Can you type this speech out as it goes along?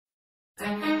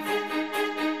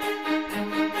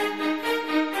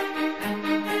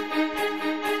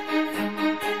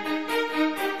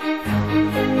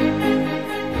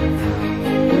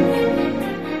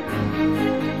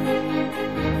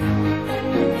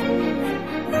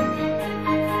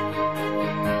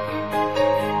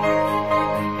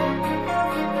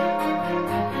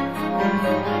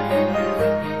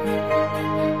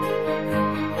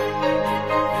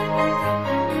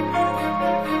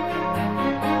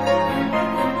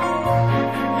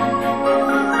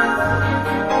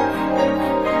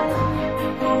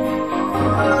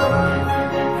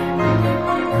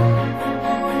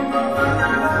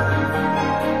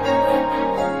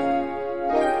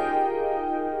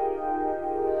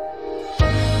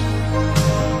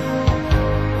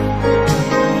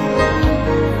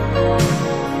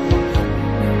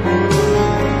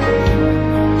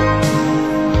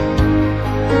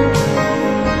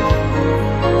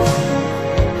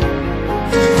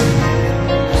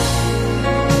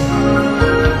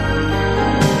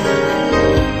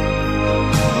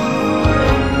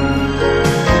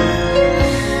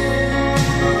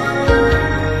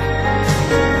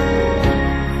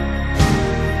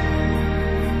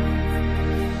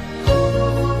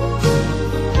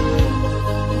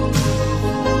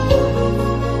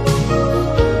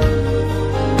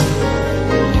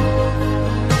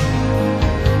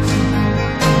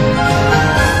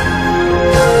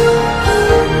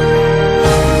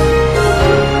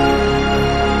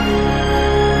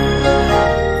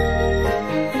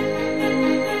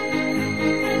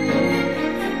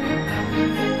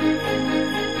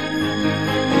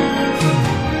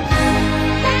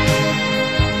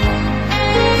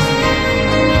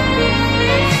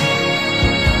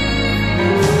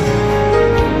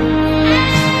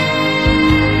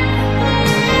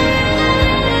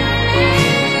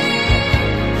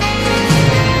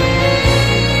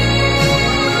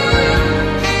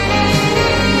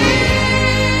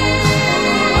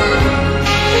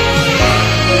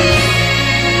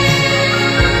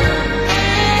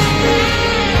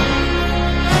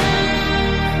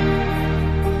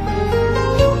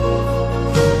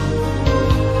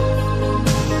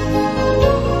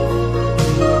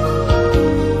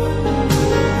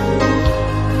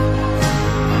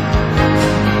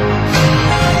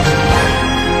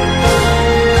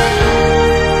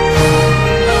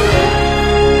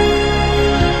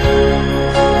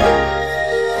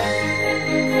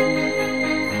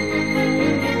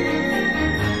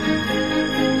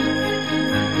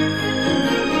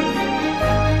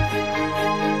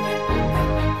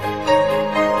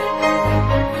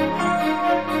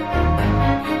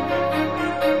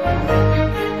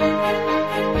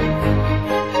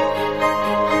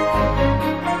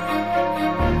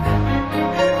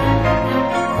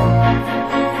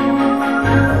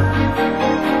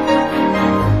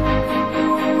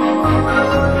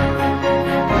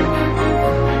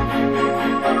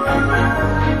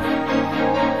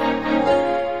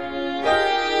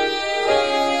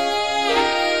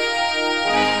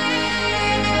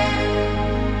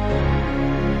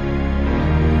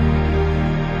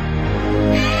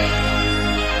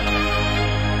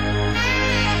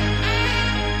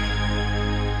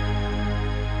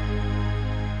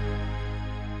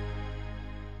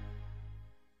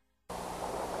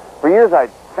For years I'd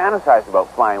fantasized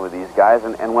about flying with these guys,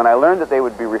 and when I learned that they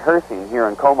would be rehearsing here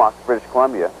in Comox, British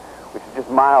Columbia, which is just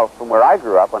miles from where I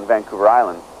grew up on Vancouver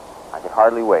Island, I could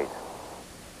hardly wait.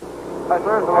 Hi,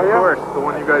 sir. How are you? Of course, the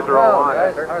one you guys are all on.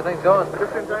 Guys, how are things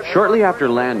going? Shortly after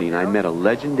landing, I met a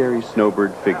legendary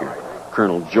snowbird figure,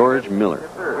 Colonel George Miller.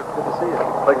 Yes, sir. It's good to see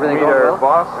you. Like to meet our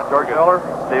boss, George Miller,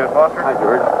 David Foster. Hi,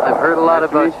 George. I've heard a lot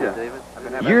about you, David.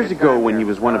 Years ago, when he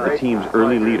was one of the team's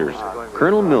early leaders,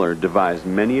 Colonel Miller devised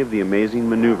many of the amazing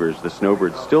maneuvers the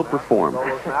snowbirds still perform.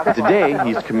 Today,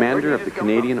 he's commander of the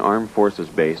Canadian Armed Forces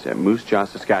Base at Moose Jaw,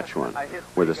 Saskatchewan,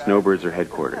 where the snowbirds are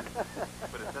headquartered.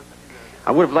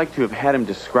 I would have liked to have had him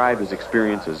describe his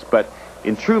experiences, but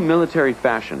in true military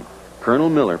fashion, Colonel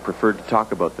Miller preferred to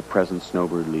talk about the present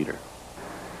snowbird leader.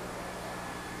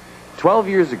 12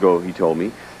 years ago, he told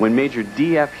me, when Major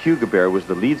D.F. Hugebear was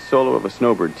the lead solo of a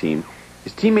snowbird team,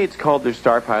 his teammates called their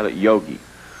star pilot Yogi,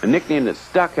 a nickname that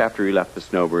stuck after he left the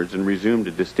snowbirds and resumed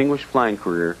a distinguished flying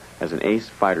career as an ace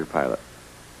fighter pilot.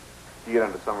 You get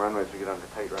onto some runways, you get onto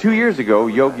tight runways. 2 years ago,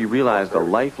 Yogi realized a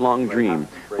lifelong dream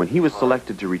when he was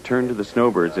selected to return to the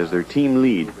snowbirds as their team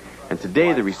lead, and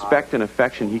today the respect and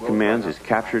affection he commands is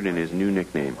captured in his new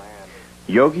nickname.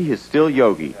 Yogi is still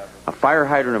Yogi, a fire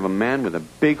hydrant of a man with a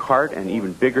big heart and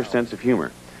even bigger sense of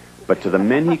humor. But to the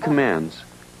men he commands,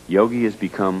 Yogi has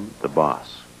become the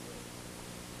boss.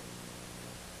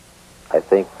 I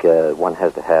think one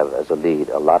has to have, as a lead,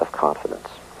 a lot of confidence.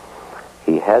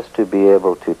 He has to be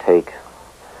able to take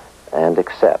and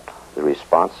accept the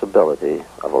responsibility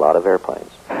of a lot of airplanes.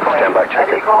 Stand by, check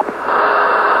in.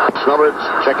 Snowbirds,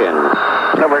 check in.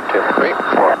 Number 2, 3,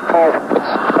 4, 5.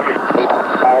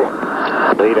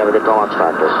 Lead, have a good Comox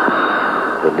practice.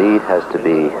 The lead has to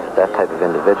be that type of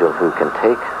individual who can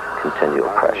take continual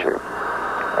pressure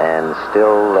and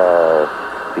still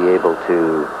be able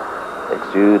to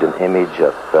exude an image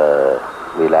of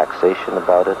relaxation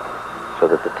about it, so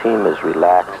that the team is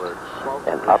relaxed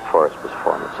and up for its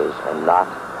performances and not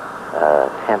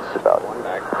tense about it.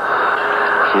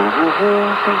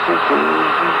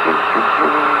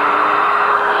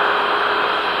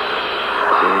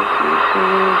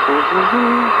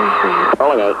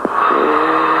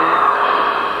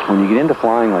 When you get into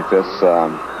flying like this,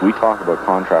 we talk about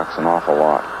contracts an awful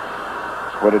lot.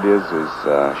 What it is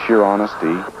sheer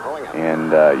honesty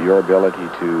and your ability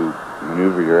to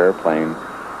maneuver your airplane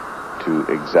to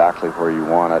exactly where you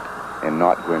want it and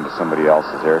not go into somebody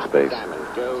else's airspace.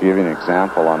 To give you an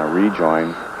example, on a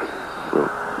rejoin, we'll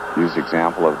use the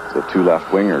example of the 2 left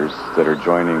wingers that are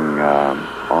joining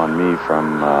on me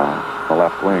from the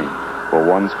left wing. Well,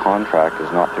 one's contract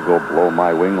is not to go below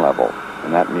my wing level,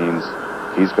 and that means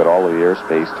he's got all of the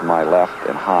airspace to my left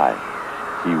and high.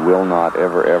 He will not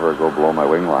ever go below my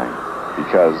wing line,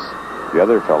 because the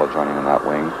other fellow joining on that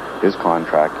wing, his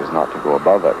contract is not to go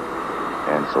above it.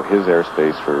 And so his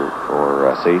airspace for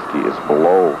safety is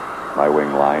below my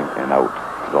wing line and out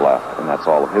to the left, and that's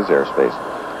all of his airspace.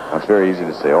 Now, it's very easy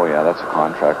to say, oh yeah, that's a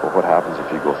contract. Well, what happens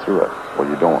if you go through it? Well,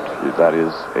 you don't. That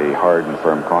is a hard and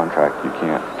firm contract. You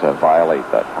can't violate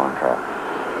that contract.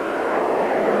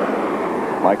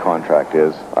 My contract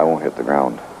is I won't hit the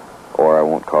ground, or I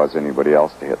won't cause anybody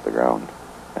else to hit the ground.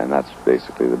 And that's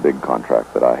basically the big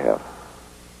contract that I have.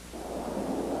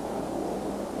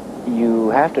 You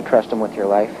have to trust them with your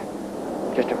life.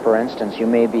 Just for instance, you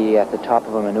may be at the top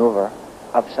of a maneuver,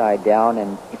 upside down,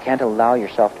 and you can't allow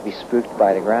yourself to be spooked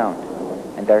by the ground.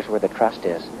 And there's where the trust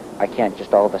is. I can't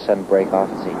just all of a sudden break off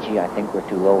and say, gee, I think we're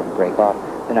too low, and break off.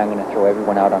 Then I'm going to throw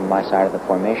everyone out on my side of the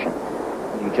formation.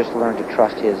 You just learn to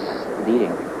trust his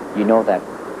leading. You know that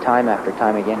time after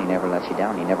time again, he never lets you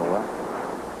down. He never will.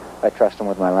 I trust him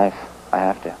with my life. I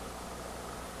have to.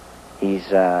 He's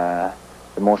the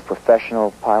most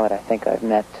professional pilot I think I've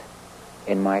met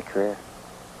in my career.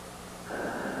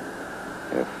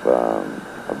 If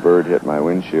a bird hit my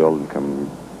windshield and come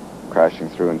crashing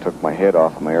through and took my head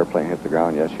off and my airplane hit the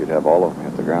ground, yes, you'd have all of them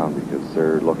hit the ground, because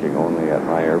they're looking only at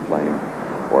my airplane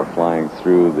or flying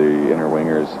through the inner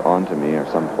wingers onto me or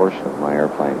some portion of my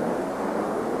airplane.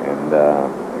 And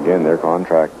again, their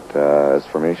contract as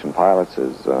formation pilots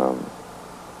is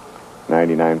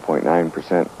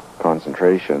 99.9%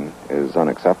 concentration is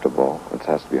unacceptable. It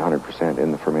has to be 100%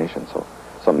 in the formation. So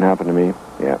something happened to me,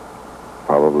 yeah,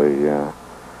 probably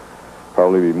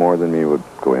be more than me would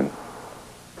go in.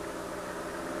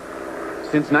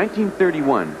 Since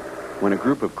 1931, when a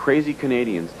group of crazy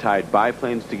Canadians tied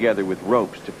biplanes together with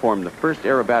ropes to form the first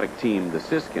aerobatic team, the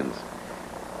Siskins,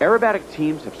 aerobatic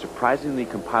teams have surprisingly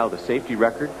compiled a safety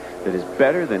record that is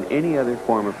better than any other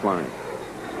form of flying.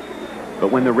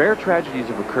 But when the rare tragedies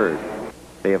have occurred,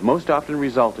 they have most often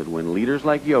resulted when leaders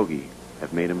like Yogi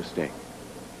have made a mistake.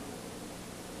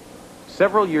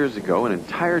 Several years ago, an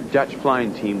entire Dutch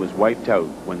flying team was wiped out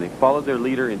when they followed their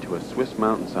leader into a Swiss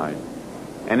mountainside.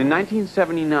 And in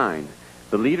 1979,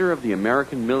 the leader of the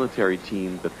American military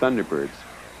team, the Thunderbirds,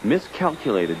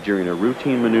 miscalculated during a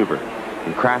routine maneuver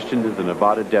and crashed into the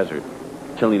Nevada desert,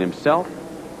 killing himself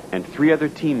and 3 other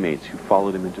teammates who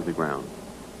followed him into the ground.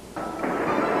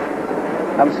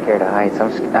 I'm scared of heights.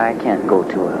 I can't go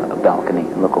to a balcony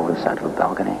and look over the side of a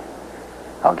balcony.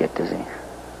 I'll get dizzy.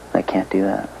 I can't do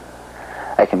that.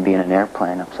 I can be in an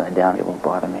airplane upside down. It won't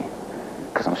bother me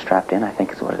because I'm strapped in, I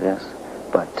think is what it is.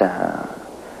 But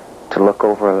to look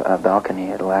over a balcony,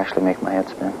 it'll actually make my head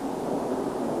spin.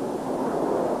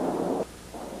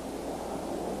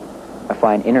 I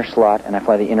fly an inner slot, and I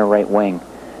fly the inner right wing.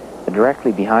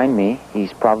 Directly behind me,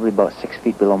 he's probably about 6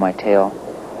 feet below my tail,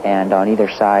 and on either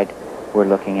side, we're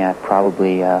looking at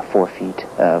probably 4 feet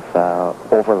of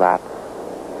overlap.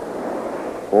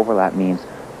 Overlap means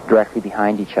directly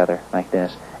behind each other, like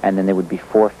this, and then there would be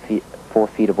 4 feet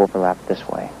of overlap this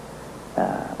way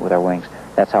with our wings.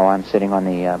 That's how I'm sitting on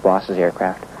the boss's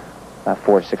aircraft,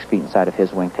 4 to 6 feet inside of his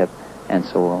wingtip, and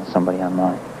so will somebody on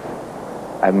mine.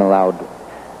 I'm allowed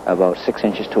about 6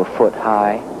 inches to a foot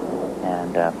high,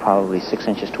 and probably 6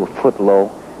 inches to a foot low,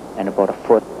 and about a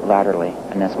foot laterally,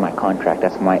 and that's my contract.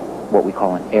 That's what we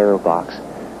call an aero box.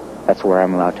 That's where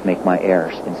I'm allowed to make my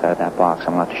errors inside of that box.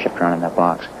 I'm allowed to shift around in that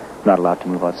box. I'm not allowed to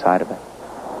move outside of it.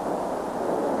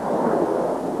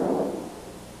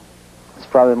 It's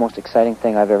probably the most exciting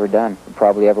thing I've ever done, and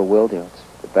probably ever will do.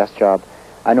 It's the best job.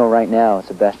 I know right now it's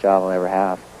the best job I'll ever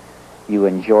have. You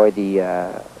enjoy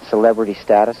the celebrity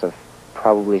status of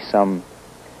probably some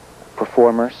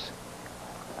performers.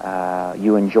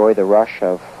 You enjoy the rush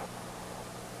of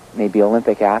maybe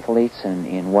Olympic athletes and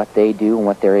in what they do and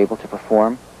what they're able to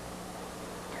perform.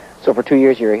 So for 2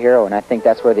 years you're a hero, and I think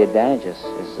that's where the advantage is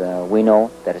we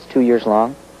know that it's 2 years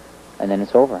long and then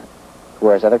it's over.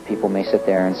 Whereas other people may sit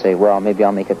there and say, well, maybe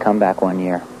I'll make a comeback 1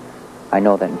 year. I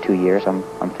know that in 2 years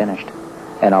I'm finished.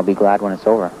 And I'll be glad when it's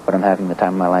over, but I'm having the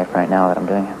time of my life right now that I'm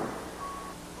doing it.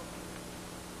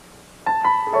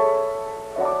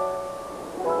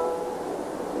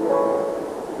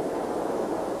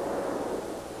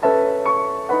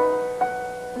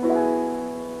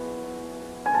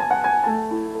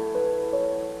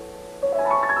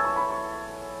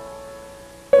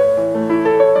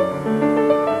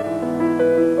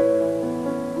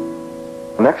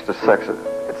 Next to sex,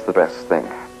 it's the best thing.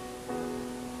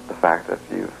 The fact that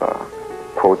you've,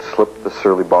 quote, slipped the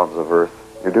surly bonds of earth.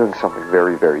 You're doing something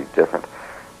very, very different.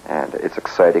 And it's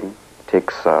exciting. It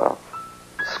takes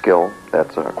skill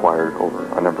that's acquired over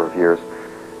a number of years.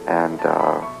 And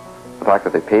the fact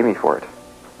that they pay me for it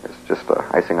is just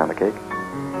icing on the cake.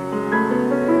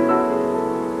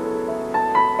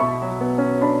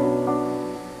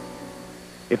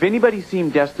 If anybody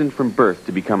seemed destined from birth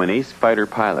to become an ace fighter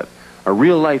pilot, a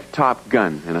real-life Top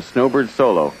Gun, and a snowbird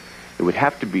solo, it would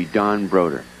have to be Don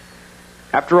Broder.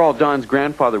 After all, Don's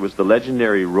grandfather was the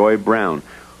legendary Roy Brown,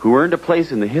 who earned a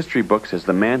place in the history books as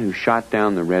the man who shot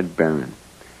down the Red Baron.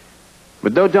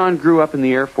 But though Don grew up in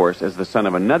the Air Force as the son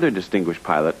of another distinguished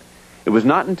pilot, it was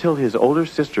not until his older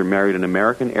sister married an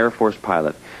American Air Force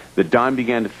pilot that Don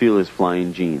began to feel his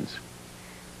flying genes.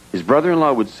 His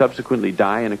brother-in-law would subsequently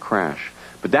die in a crash,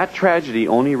 but that tragedy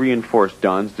only reinforced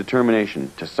Don's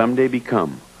determination to someday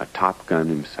become a Top Gun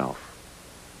himself.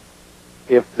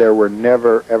 If there were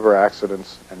never, ever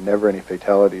accidents and never any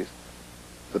fatalities,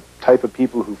 the type of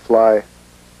people who fly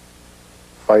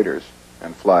fighters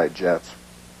and fly jets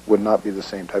would not be the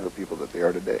same type of people that they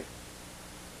are today.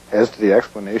 As to the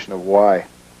explanation of why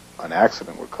an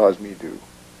accident would cause me to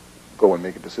go and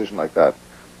make a decision like that,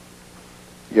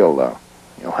 you'll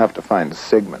have to find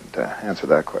Sigmund to answer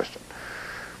that question.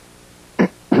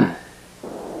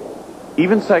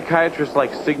 Even psychiatrists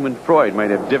like Sigmund Freud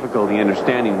might have difficulty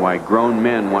understanding why grown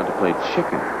men want to play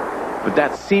chicken, but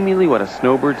that's seemingly what a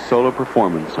snowbird solo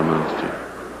performance amounts to.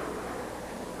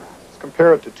 Let's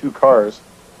compare it to two cars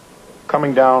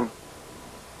coming down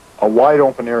a wide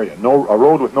open area, a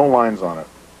road with no lines on it.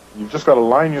 You've just got to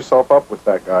line yourself up with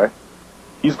that guy.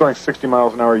 He's going 60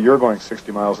 miles an hour, you're going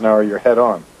 60 miles an hour, you're head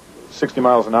on. 60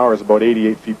 miles an hour is about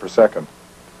 88 feet per second.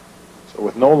 So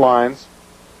with no lines,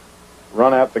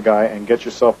 run at the guy and get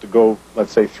yourself to go,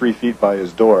 let's say, 3 feet by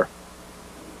his door.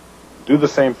 Do the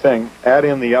same thing, add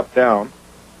in the up-down,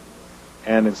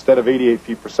 and instead of 88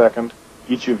 feet per second,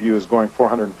 each of you is going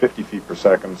 450 feet per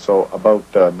second, so about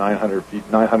 900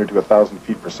 to 1,000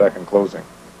 feet per second closing.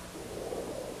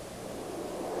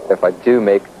 If I do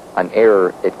make an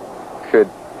error, it could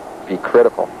be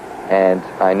critical, and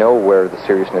I know where the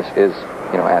seriousness is,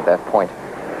 at that point,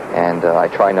 and I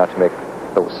try not to make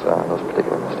those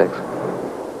particular mistakes.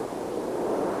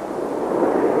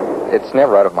 It's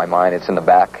never out of my mind. It's in the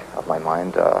back of my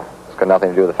mind. It's got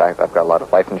nothing to do with the fact that I've got a lot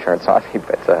of life insurance on me,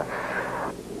 but...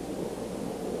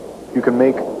 You can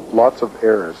make lots of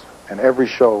errors, and every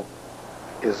show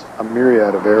is a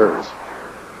myriad of errors,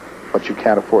 but you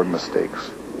can't afford mistakes.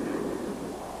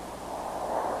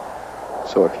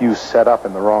 So if you set up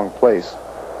in the wrong place,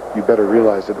 you better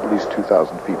realize it at least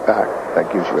 2,000 feet back. That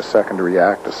gives you a second to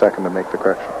react, a second to make the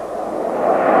correction.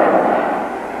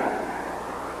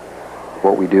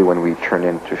 What we do when we turn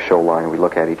into show line, we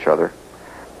look at each other.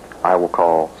 I will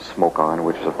call smoke on,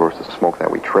 which is, of course, the smoke that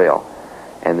we trail.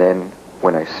 And then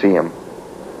when I see him,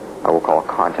 I will call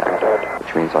contact,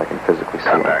 which means I can physically see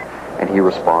him. And he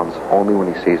responds only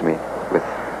when he sees me with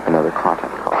another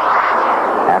contact call.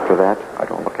 After that, I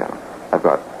don't look at him. I've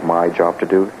got my job to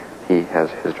do. He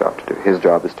has his job to do. His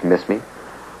job is to miss me,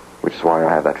 which is why I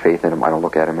have that faith in him. I don't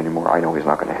look at him anymore. I know he's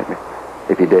not going to hit me.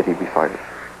 If he did, he'd be fired.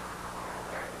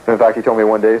 And in fact, he told me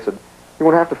one day, he said, "You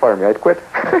won't have to fire me. I'd quit."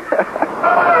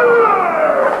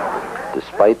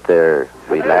 Despite their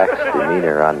relaxed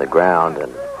demeanor on the ground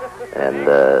and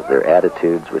their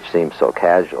attitudes, which seem so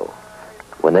casual,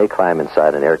 when they climb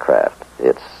inside an aircraft,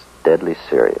 it's deadly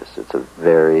serious. It's a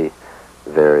very,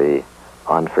 very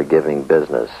unforgiving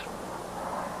business.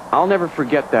 I'll never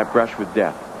forget that brush with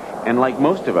death. And like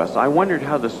most of us, I wondered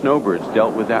how the snowbirds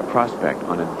dealt with that prospect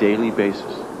on a daily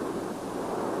basis.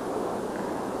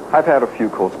 I've had a few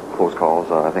close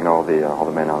calls. I think all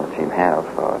the men on the team have.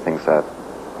 Things that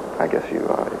I guess you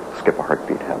skip a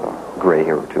heartbeat, have a gray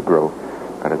hair or two grow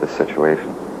out of this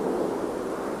situation.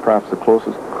 Perhaps the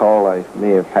closest call I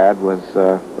may have had was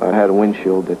I had a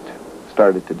windshield that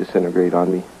started to disintegrate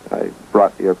on me. I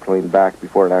brought the airplane back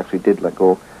before it actually did let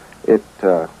go. It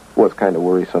was kind of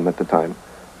worrisome at the time,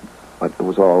 but it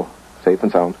was all safe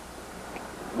and sound.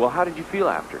 Well, how did you feel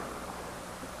after?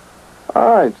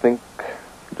 I think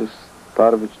just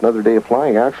thought of it's another day of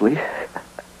flying, actually.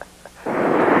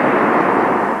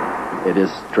 It is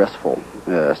stressful.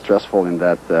 Stressful in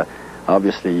that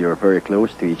obviously you're very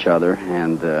close to each other,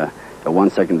 and a 1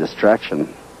 second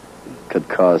distraction could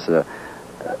cause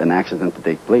an accident to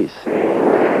take place.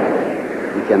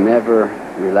 You can never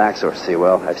relax or say,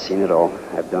 well, I've seen it all,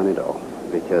 I've done it all,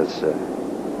 because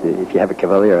if you have a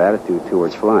cavalier attitude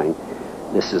towards flying,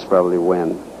 this is probably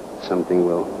when something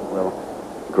will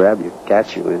grab you,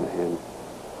 catch you,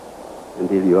 and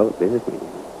deal you out, basically.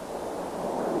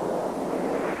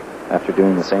 After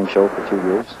doing the same show for 2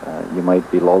 years, you might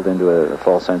be lulled into a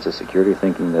false sense of security,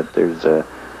 thinking that there's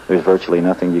virtually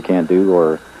nothing you can't do,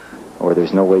 or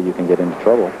there's no way you can get into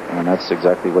trouble. And that's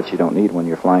exactly what you don't need when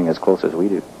you're flying as close as we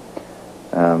do.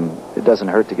 It doesn't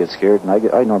hurt to get scared, and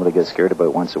I normally get scared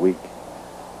about once a week,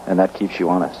 and that keeps you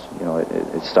honest. You know,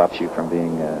 it stops you from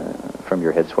being from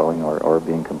your head swelling or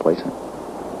being complacent.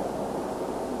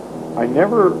 I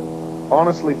never,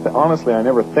 honestly, I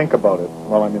never think about it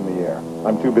while I'm in the air.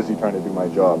 I'm too busy trying to do my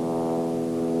job.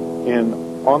 In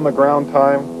on-the-ground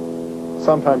time,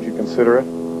 sometimes you consider it.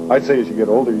 I'd say as you get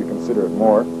older, you consider it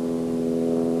more.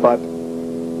 But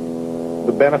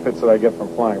the benefits that I get from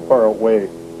flying far outweigh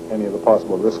any of the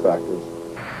possible risk factors.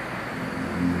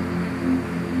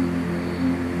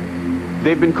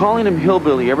 They've been calling him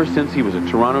Hillbilly ever since he was a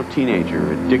Toronto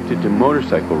teenager, addicted to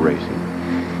motorcycle racing.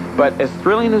 But as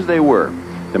thrilling as they were,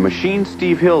 the machine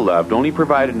Steve Hill loved only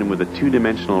provided him with a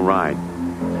two-dimensional ride.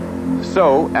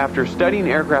 So, after studying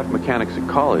aircraft mechanics at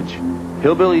college,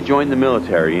 Hillbilly joined the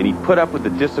military, and he put up with the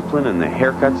discipline and the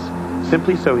haircuts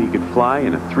simply so he could fly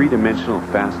in a three-dimensional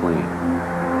fast lane.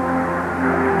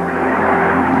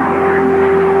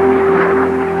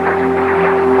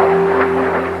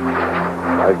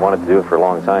 I've wanted to do it for a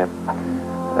long time,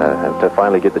 and to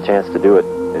finally get the chance to do it,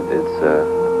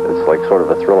 it's like sort of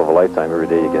a thrill of a lifetime every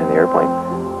day you get in the airplane.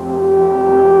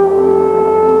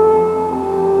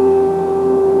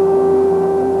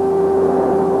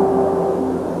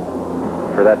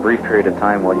 For that brief period of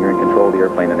time while you're in control of the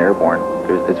airplane and airborne,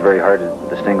 it's very hard to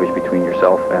distinguish between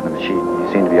yourself and the machine. You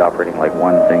seem to be operating like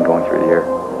one thing going through the air.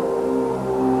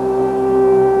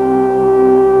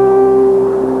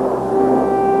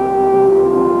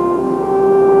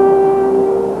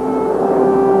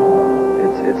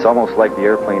 It's almost like the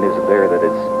airplane isn't there, that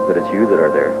it's you that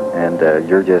are there, and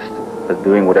you're just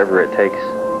doing whatever it takes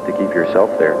to keep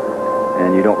yourself there,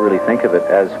 and you don't really think of it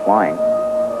as flying.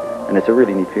 And it's a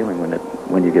really neat feeling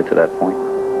when you get to that point.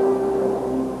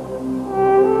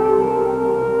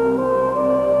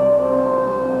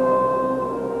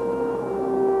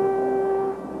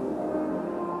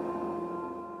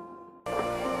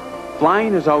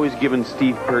 Flying has always given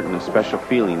Steve Purton a special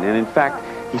feeling, and in fact,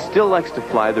 he still likes to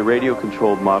fly the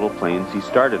radio-controlled model planes he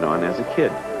started on as a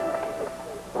kid.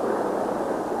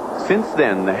 Since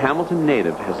then, the Hamilton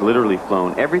native has literally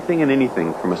flown everything and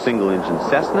anything from a single-engine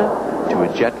Cessna to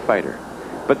a jet fighter.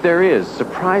 But there is,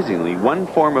 surprisingly, one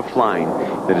form of flying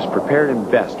that is prepared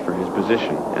and best for his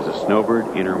position as a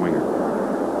snowbird inner winger.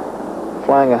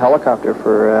 Flying a helicopter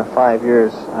for 5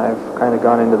 years, I've kind of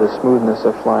gone into the smoothness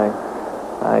of flying.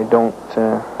 I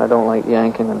don't like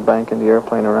yanking and banking the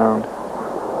airplane around.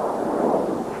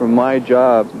 For my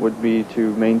job would be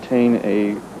to maintain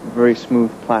a very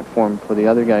smooth platform for the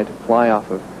other guy to fly off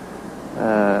of.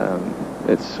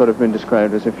 It's sort of been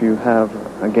described as if you have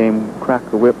a game Crack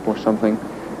the Whip or something.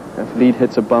 If lead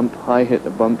hits a bump, I hit a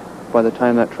bump. By the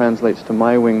time that translates to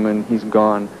my wingman, he's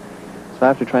gone. So I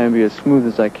have to try and be as smooth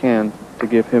as I can to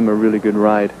give him a really good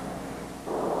ride.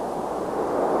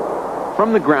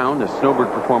 From the ground, a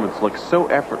snowbird performance looks so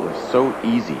effortless, so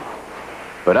easy.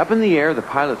 But up in the air, the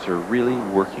pilots are really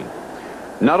working.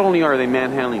 Not only are they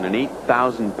manhandling an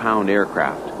 8,000-pound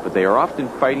aircraft, but they are often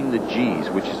fighting the G's,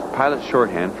 which is pilot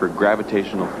shorthand for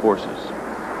gravitational forces.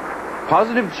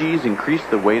 Positive G's increase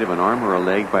the weight of an arm or a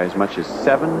leg by as much as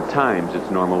 7 times its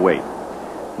normal weight,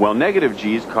 while negative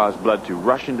G's cause blood to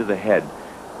rush into the head,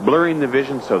 blurring the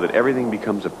vision so that everything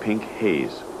becomes a pink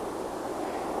haze.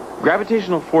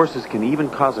 Gravitational forces can even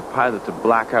cause a pilot to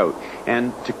black out,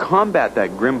 and to combat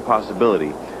that grim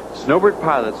possibility, snowbird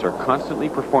pilots are constantly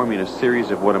performing a series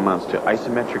of what amounts to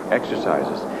isometric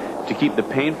exercises to keep the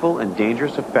painful and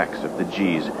dangerous effects of the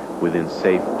G's within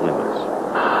safe limits.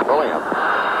 Rolling up.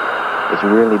 It's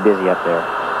really busy up there.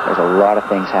 There's a lot of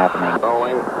things happening.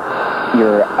 Rolling.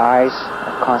 Your eyes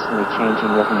are constantly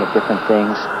changing, looking at different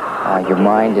things. Your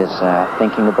mind is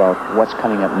thinking about what's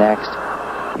coming up next.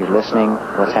 You're listening,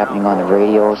 what's happening on the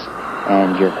radios,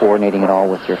 and you're coordinating it all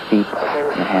with your feet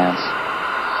and your hands.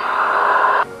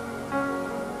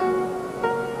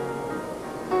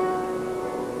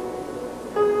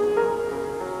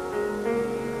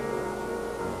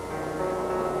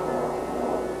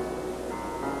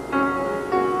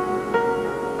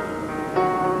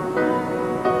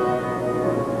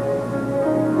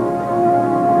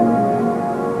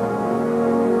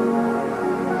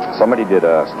 Somebody did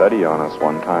a study on us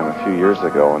one time a few years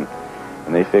ago,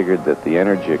 and they figured that the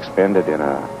energy expended in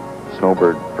a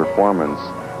snowbird performance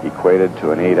equated to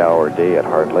an 8-hour day at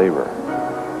hard labor.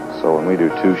 So when we do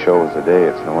 2 shows a day,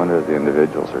 it's no wonder the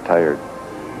individuals are tired.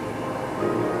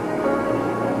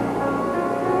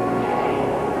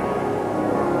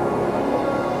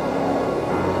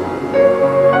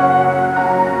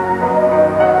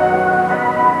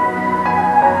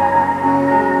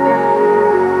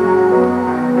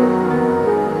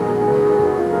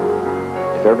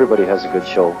 If everybody has a good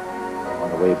show on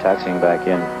the wave taxiing back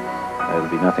in, there'll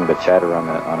be nothing but chatter on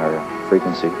our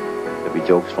frequency. There'll be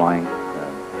jokes flying,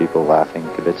 people laughing,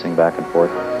 kibitzing back and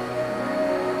forth.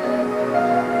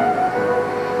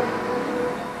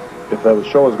 If the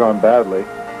show has gone badly,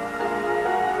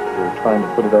 you're trying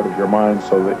to put it out of your mind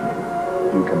so that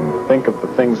you can think of the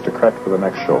things to correct for the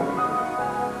next show.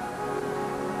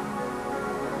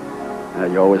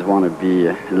 You always want to be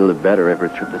a little better every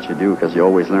trip that you do, because you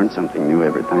always learn something new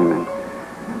every time.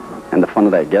 And the fun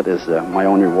that I get is my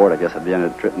own reward, I guess, at the end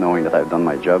of the trip, knowing that I've done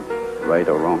my job, right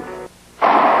or wrong.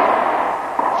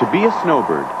 To be a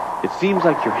snowbird, it seems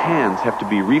like your hands have to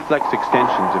be reflex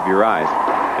extensions of your eyes,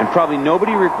 and probably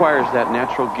nobody requires that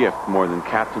natural gift more than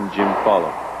Captain Jim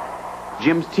Follow.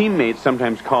 Jim's teammates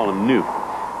sometimes call him Noof,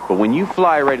 but when you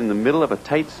fly right in the middle of a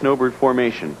tight snowbird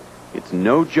formation, it's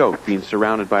no joke being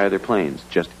surrounded by other planes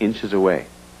just inches away.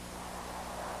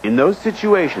 In those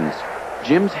situations,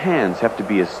 Jim's hands have to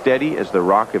be as steady as the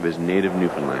rock of his native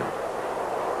Newfoundland.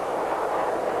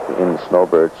 In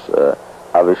snowbirds,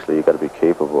 obviously you've got to be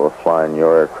capable of flying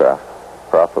your aircraft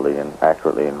properly and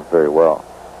accurately and very well.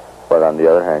 But on the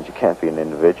other hand, you can't be an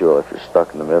individual if you're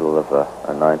stuck in the middle of a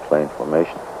 9-plane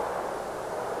formation.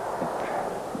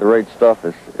 The right stuff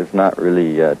is not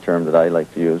really a term that I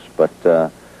like to use,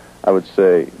 but I would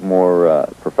say more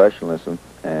professionalism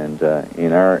and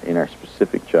in our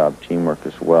specific job, teamwork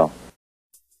as well.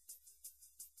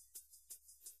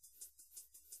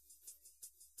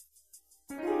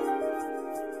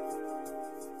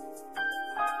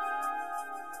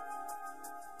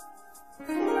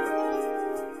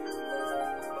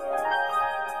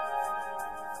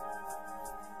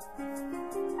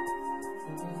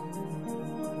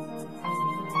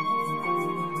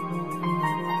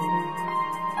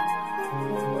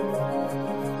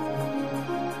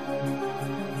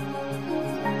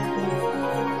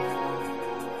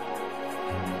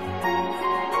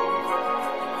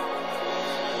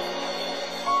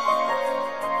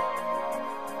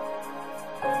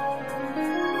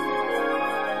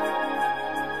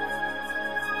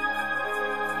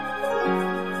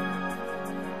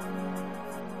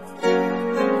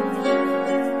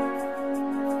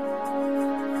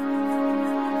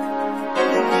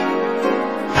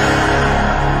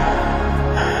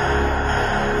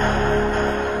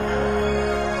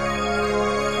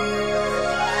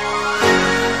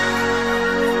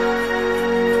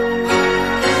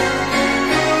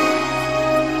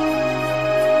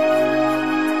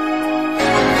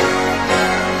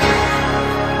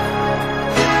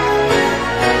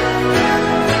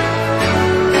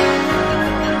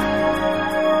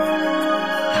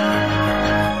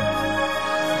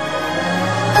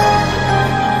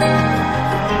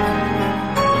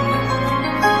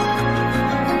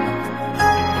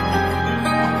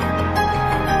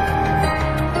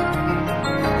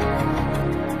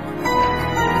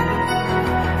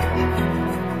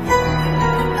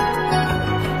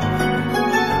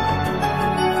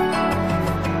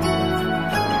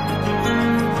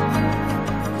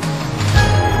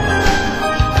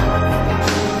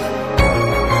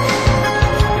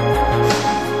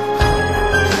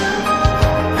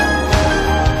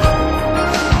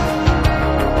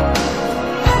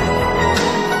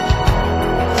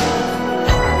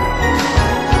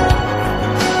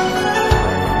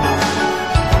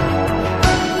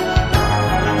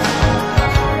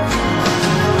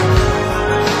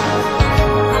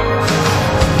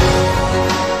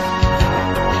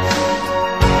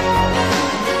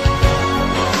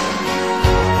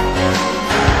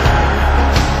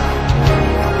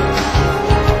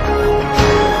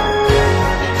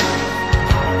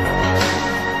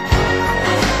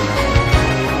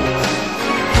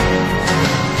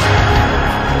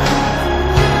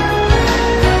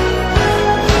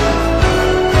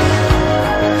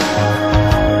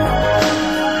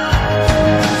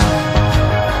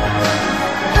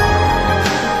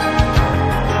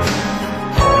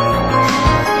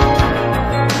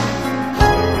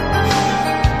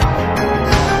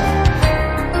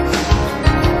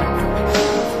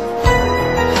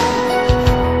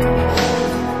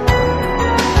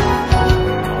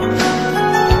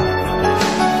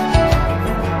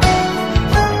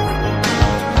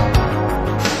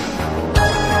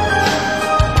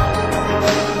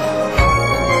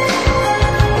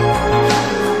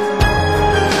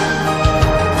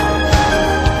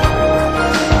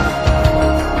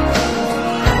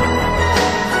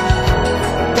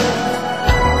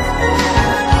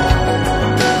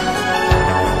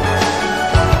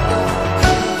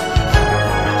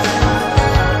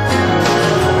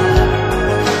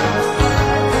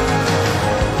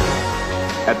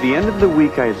 At the end of the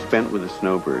week I had spent with the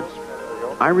Snowbirds,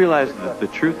 I realized that the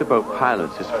truth about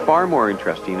pilots is far more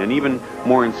interesting and even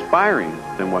more inspiring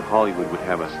than what Hollywood would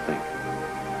have us think.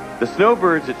 The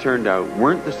Snowbirds, it turned out,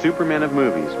 weren't the Supermen of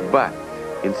movies, but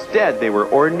instead they were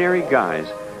ordinary guys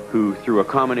who, through a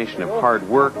combination of hard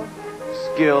work,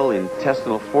 skill,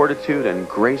 intestinal fortitude, and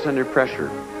grace under pressure,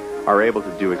 are able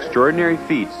to do extraordinary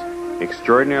feats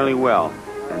extraordinarily well.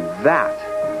 And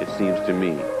that, it seems to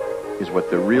me, is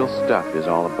what the real stuff is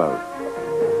all about.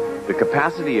 The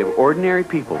capacity of ordinary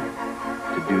people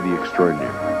to do the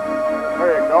extraordinary.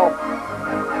 There you go.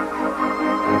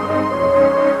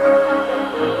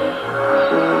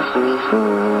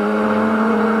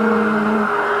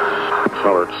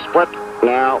 Forward split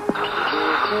now.